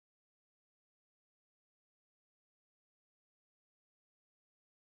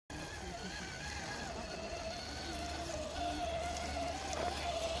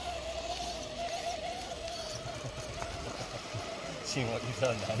seen what you've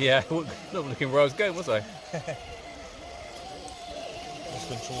done now. Yeah, not looking where I was going, was I? Just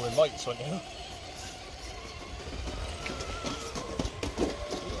controlling lights, weren't you?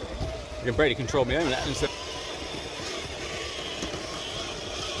 You can barely control my own that. And so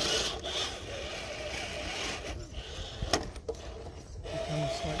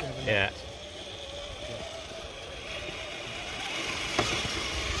yeah.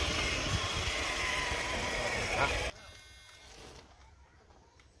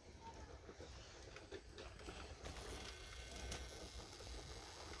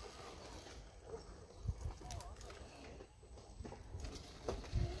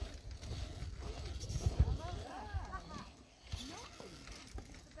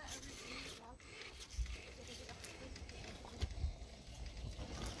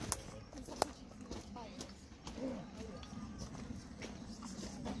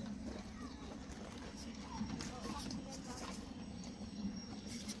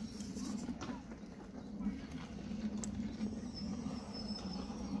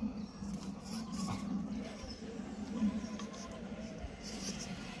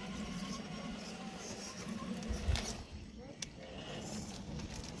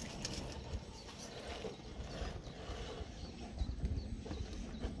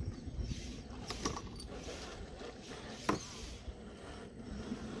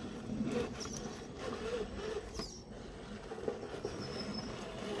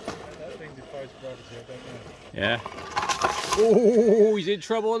 Yeah. Oh, he's in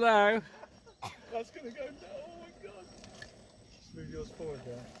trouble now. That's going to go down. Oh my god. Just move yours forward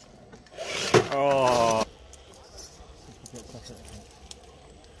there. Oh.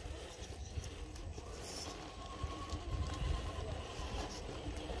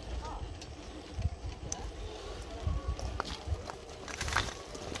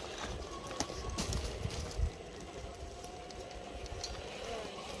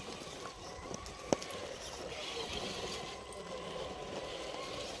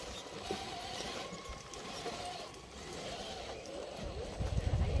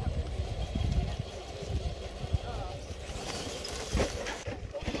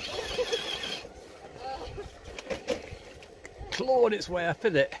 Clawed its way up,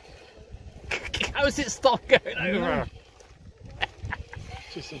 isn't it? How does it stop going over?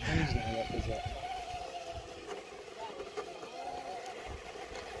 Just amazing how that does that.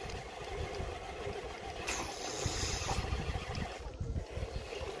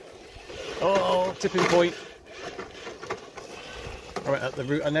 Oh, tipping point. All right, at the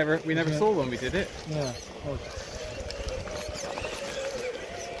route. We never saw when we did it. Yeah. Oh.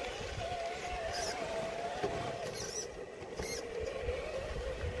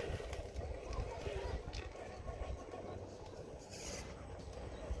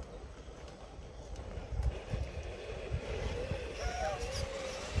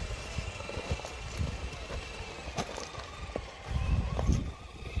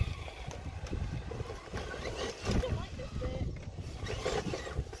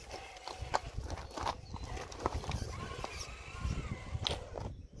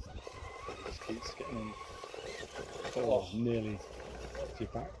 Keeps getting nearly your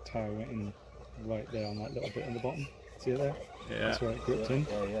back toe went in right there on that little bit on the bottom. See it there? Yeah. That's where it gripped in.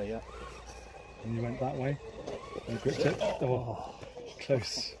 Yeah. And you went that way and gripped it. Oh,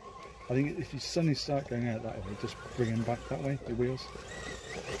 close. I think if you suddenly start going out that way, just bring him back that way, the wheels.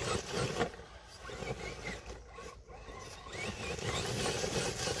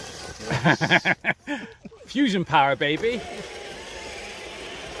 Fusion power, baby.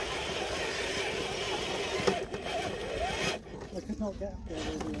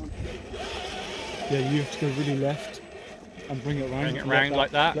 Yeah, you have to go really left and bring it round. Bring it round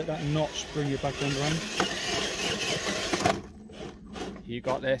like that. Let that notch bring your back end round. You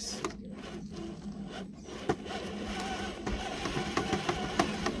got this.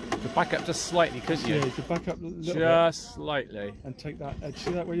 You could back up just slightly, couldn't you? Yeah, you could back up a little just bit slightly. and take that edge.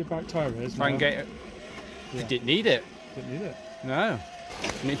 See that where your back tyre is? Try and get it. Yeah. You didn't need it. Didn't need it. No.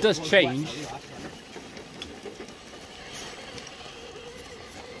 And it does change.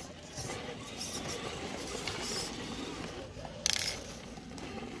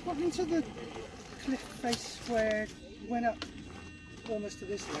 What happened to the cliff face where you went up almost to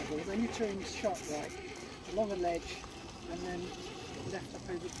this level, then you turned sharp right along a ledge and then left up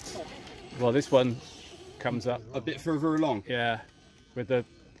over the top? Well, this one comes up A bit further along. yeah, where the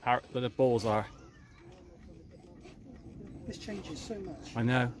balls are. This changes so much. I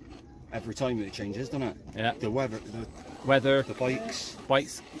know. Every time it changes, doesn't it? Yeah. The weather, Weather, the bikes.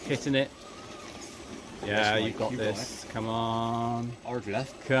 bikes hitting it. Yeah, That's right, you got you got this. Come on. Hard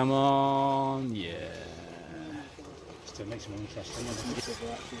left. Come on. Yeah. Just So it makes it more interesting. To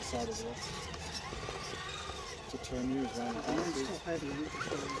the actual side of the rock. To turn you as well. And it's still heavy and it's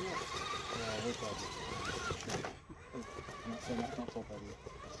still as well. Yeah, we're heavy. I'm not saying that's not top heavy.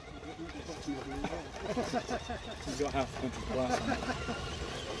 You've got half a country glass on it.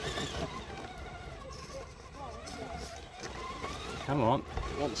 Come on.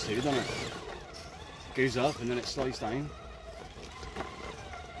 It wants to, doesn't it? Goes up and then it slides down.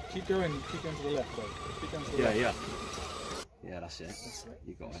 Keep going to the left though. Keep going to the left. Yeah. Yeah, that's it. That's it.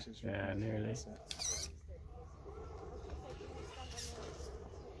 You got it. Yeah, nearly. That's it.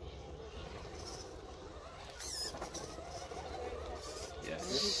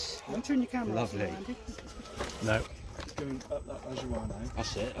 Yes. Don't turn your camera Lovely. off, Andy. No. Going up that as you are now.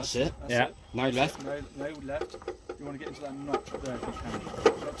 That's it. That's it. Yeah. Now left. No left. You want to get into that notch up there if you can.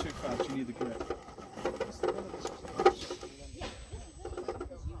 Not too fast, you need the grip.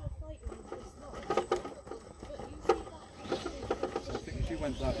 So I think if you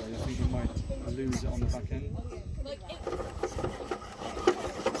went that way, I think you might lose it on the back end.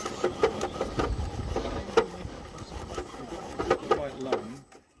 Quite long.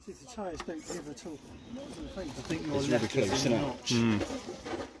 See, the tyres don't give at all. I think you're It's really left close, is isn't the it? notch.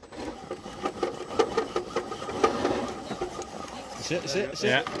 That's it.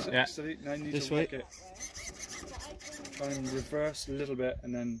 Yeah. Steady. Now you need This to way. work it. Try and reverse a little bit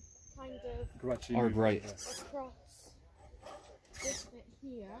and then kind of gradually Oh, move right. over. across this bit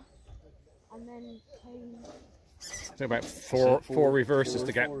here, and then came So about four reverses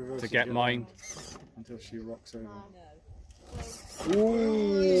to get four reverses to get mine. Until she rocks over.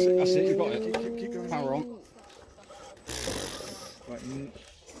 Ooh. That's it. You got it. Keep going. Power on. Right.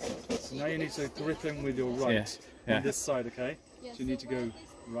 So now you need to grip in with your right Yeah, yeah. on this side, okay? So you need to go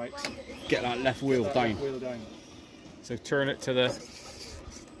right. Get that left wheel That down. wheel down. So turn it to the.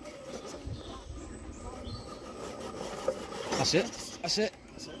 That's it. That's it.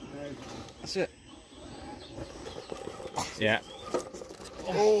 That's it. Now, That's it. Yeah.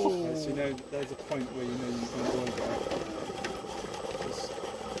 oh. So you know there's a point where you know you can go over.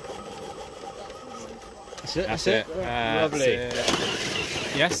 That's it. That's That's it. it. That's Lovely. it.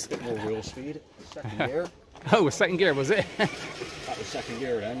 Yes. Bit more wheel speed. Second gear. Oh, second gear was it? That was second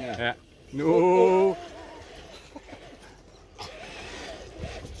gear then, yeah. Yeah. No.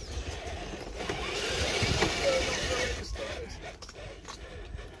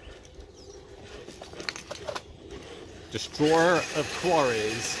 Destroyer of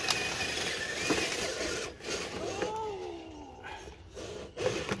quarries.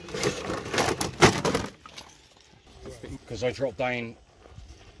 Because I dropped down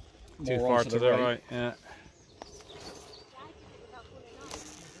Too more far onto to the right. Yeah.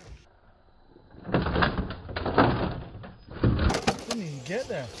 Didn't even get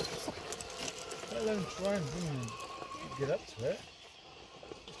there. Let alone try and get up to it.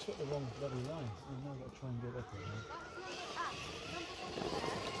 Just took the wrong bloody line. I've now got to try and get up there.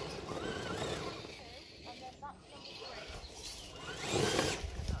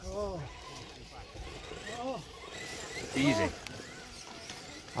 Easy.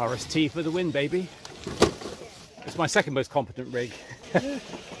 RST for the win, baby. It's my second most competent rig. And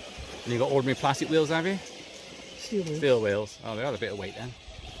you got ordinary plastic wheels, have you? Steel wheel. Steel wheels. Oh, they are a bit of weight then.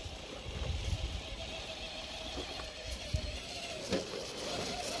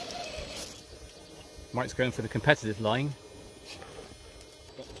 Mike's going for the competitive line.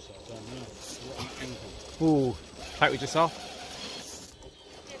 Ooh, tight with yourself.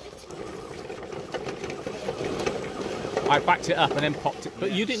 I backed it up and then popped it,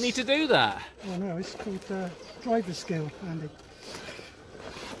 but you didn't need to do that. Oh no, it's called driver's skill, Andy.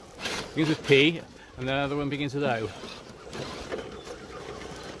 Begins with P, and the other one begins with O.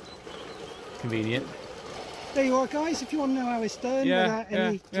 Convenient. There you are, guys. If you want to know how it's done without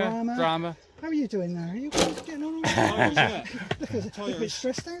any drama. Drama. How are you doing there? Are you getting on all right? Look at a bit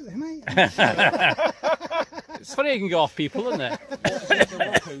stressed out there, mate. It's funny you can go off people, isn't it? The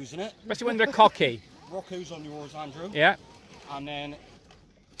Rocco's, isn't it? Especially when they're cocky. Rocco's on yours, Andrew. Yeah. And then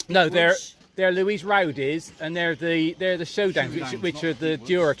No, Woods. they're Louise Rowdy's, and they're the Showdowns, Showdowns, which not are the Woods.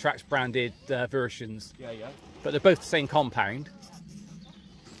 Duratrax branded versions. yeah. But they're both the same compound.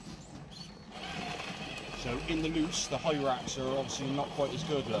 So in the loose, the high racks are obviously not quite as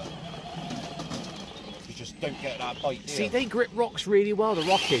good. Look, you just don't get that bite. See, they grip rocks really well, the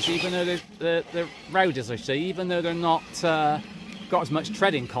Rockies, even though the Rowdies, I say, even though they're not got as much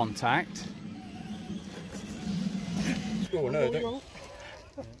treading contact. Oh no, don't.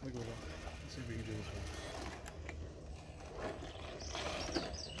 See if we can do this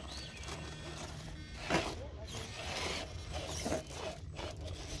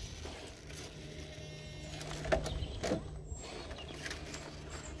one.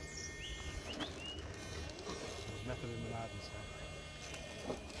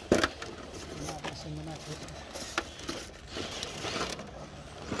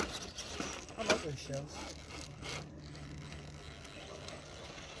 I like those shells.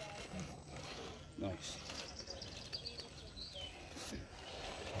 Nice.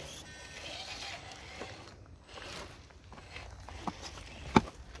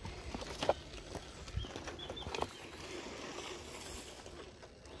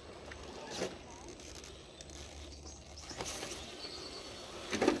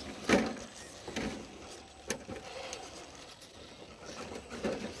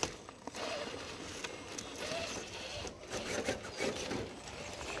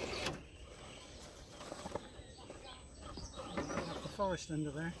 Forest under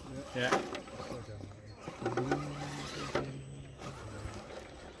there. Yeah.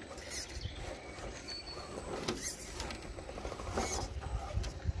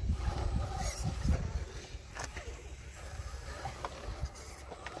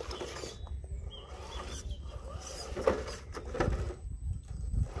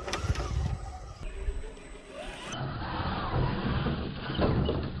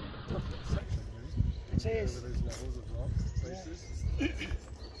 It is. Over those levels of rock faces.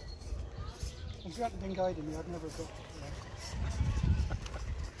 If you hadn't been guiding me, I'd never have got there.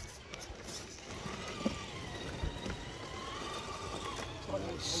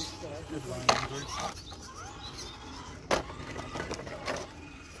 Good line, Andrew.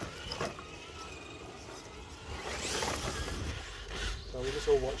 So we're just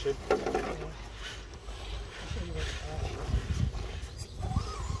all watching.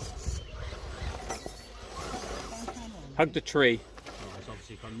 Hug the tree. Oh, it's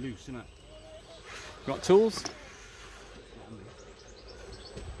obviously gone loose, isn't it? Got tools?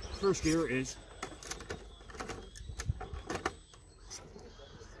 First gear it is.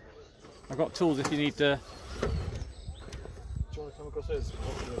 I've got tools if you need to. Do you want to come across this?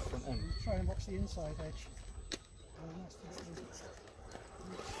 Watch the front end. Try and watch the inside edge. That's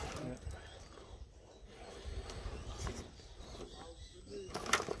Yeah.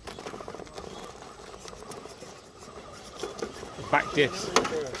 Back diffs.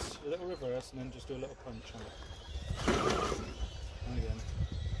 A little reverse, and then just do a little punch on it. And again.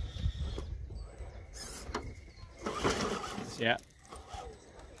 Yeah.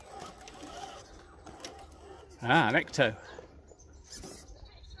 Ah, an ecto.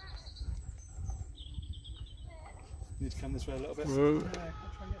 Need to come this way a little bit. Whoa. I'll try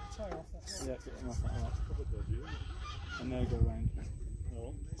and get the tyre off that one. Yeah, get them off that one. And now go round.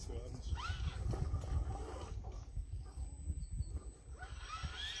 Oh, see what happens.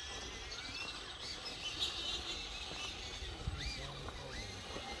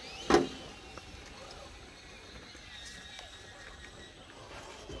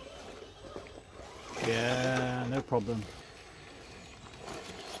 Yeah, no problem.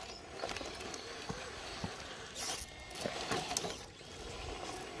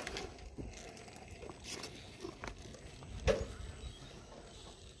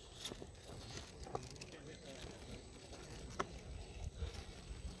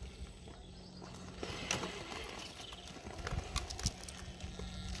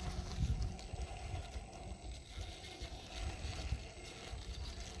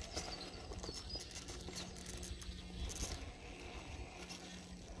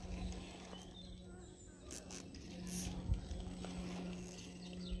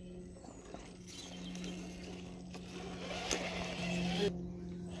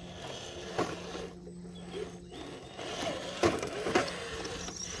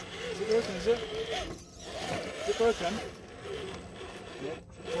 Is it? Is it broken?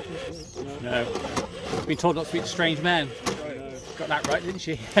 No. Been told not to speak to strange men. Got that right, didn't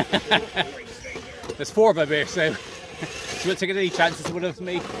she? There's 4 of them here, so she wouldn't take any chances. Would have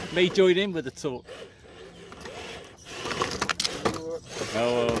me join in with the talk.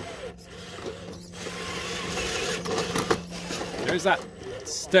 Oh. There's that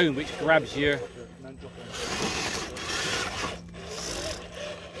stone which grabs your.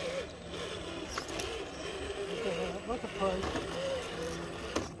 Like a pro.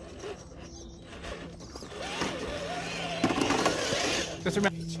 Just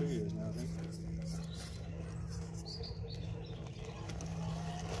remember. 2 years now, I think.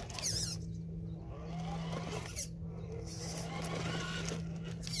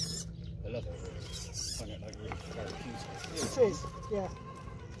 I love it. Find it like really therapeutic. It is, yeah.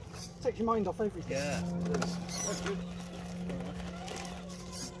 Takes your mind off everything. Yeah. That's good.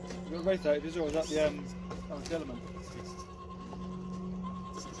 You got a race out, is or is that the element? Oh,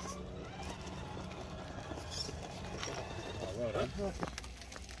 well done.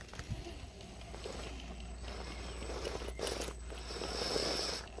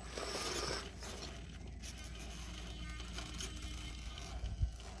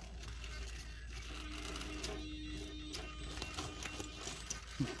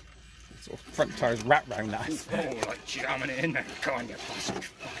 front tires wrapped round that. Oh, like jamming it in there. Come on, you bastard.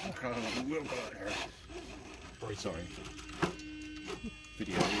 We'll go out there. Very sorry.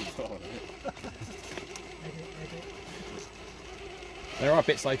 Video installed. There are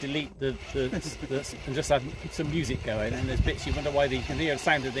bits I delete the and just have some music going, and there's bits you wonder why you can hear the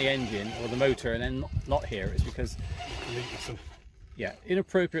sound of the engine or the motor and then not hear it. It's because, yeah,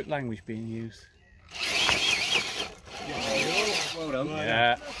 inappropriate language being used. Well done.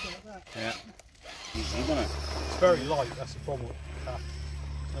 Yeah, yeah. Easy, isn't it? It's very light, that's the problem.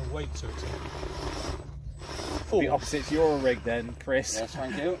 No weight to it. The opposite to your rig then, Chris. Yes,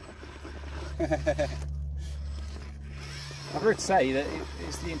 thank you. I've heard say that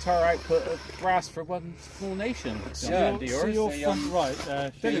it's the entire output of grass for one small nation. Yeah, See your front right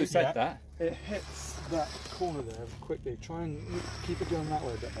there. Don't know who said that. It hits that corner there quickly. Try and keep it going that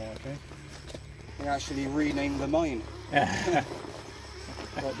way a bit more, okay? We actually renamed the mine. Right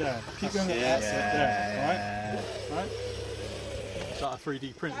there. Keep going. Yeah, That's it. There. Right? Right? Is that a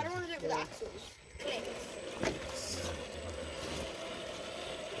 3D print? I don't want to do it with axles.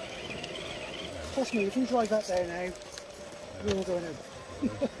 Trust me, if you drive that there now, we're all going home. I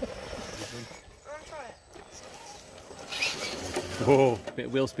want to try it. Oh, a bit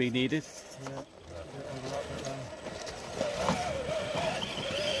of wheel speed needed. Yeah.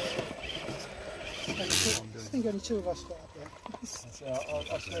 I think only two of us got up there.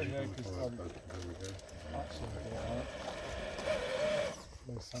 I'll slow you because absolutely alright.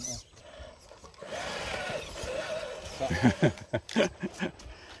 No centre.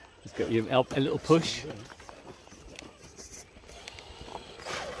 Just got you a little push.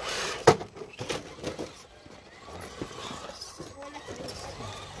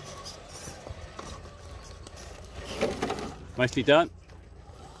 Nicely done.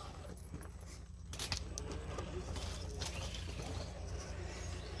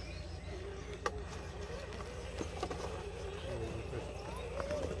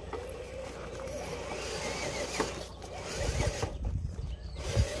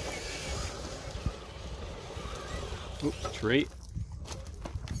 Oops, tree.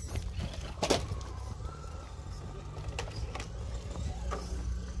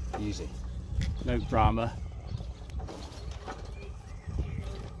 Easy. No drama.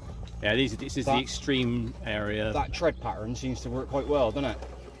 Yeah, this is the extreme area. That tread pattern seems to work quite well, doesn't it?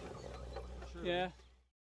 Yeah.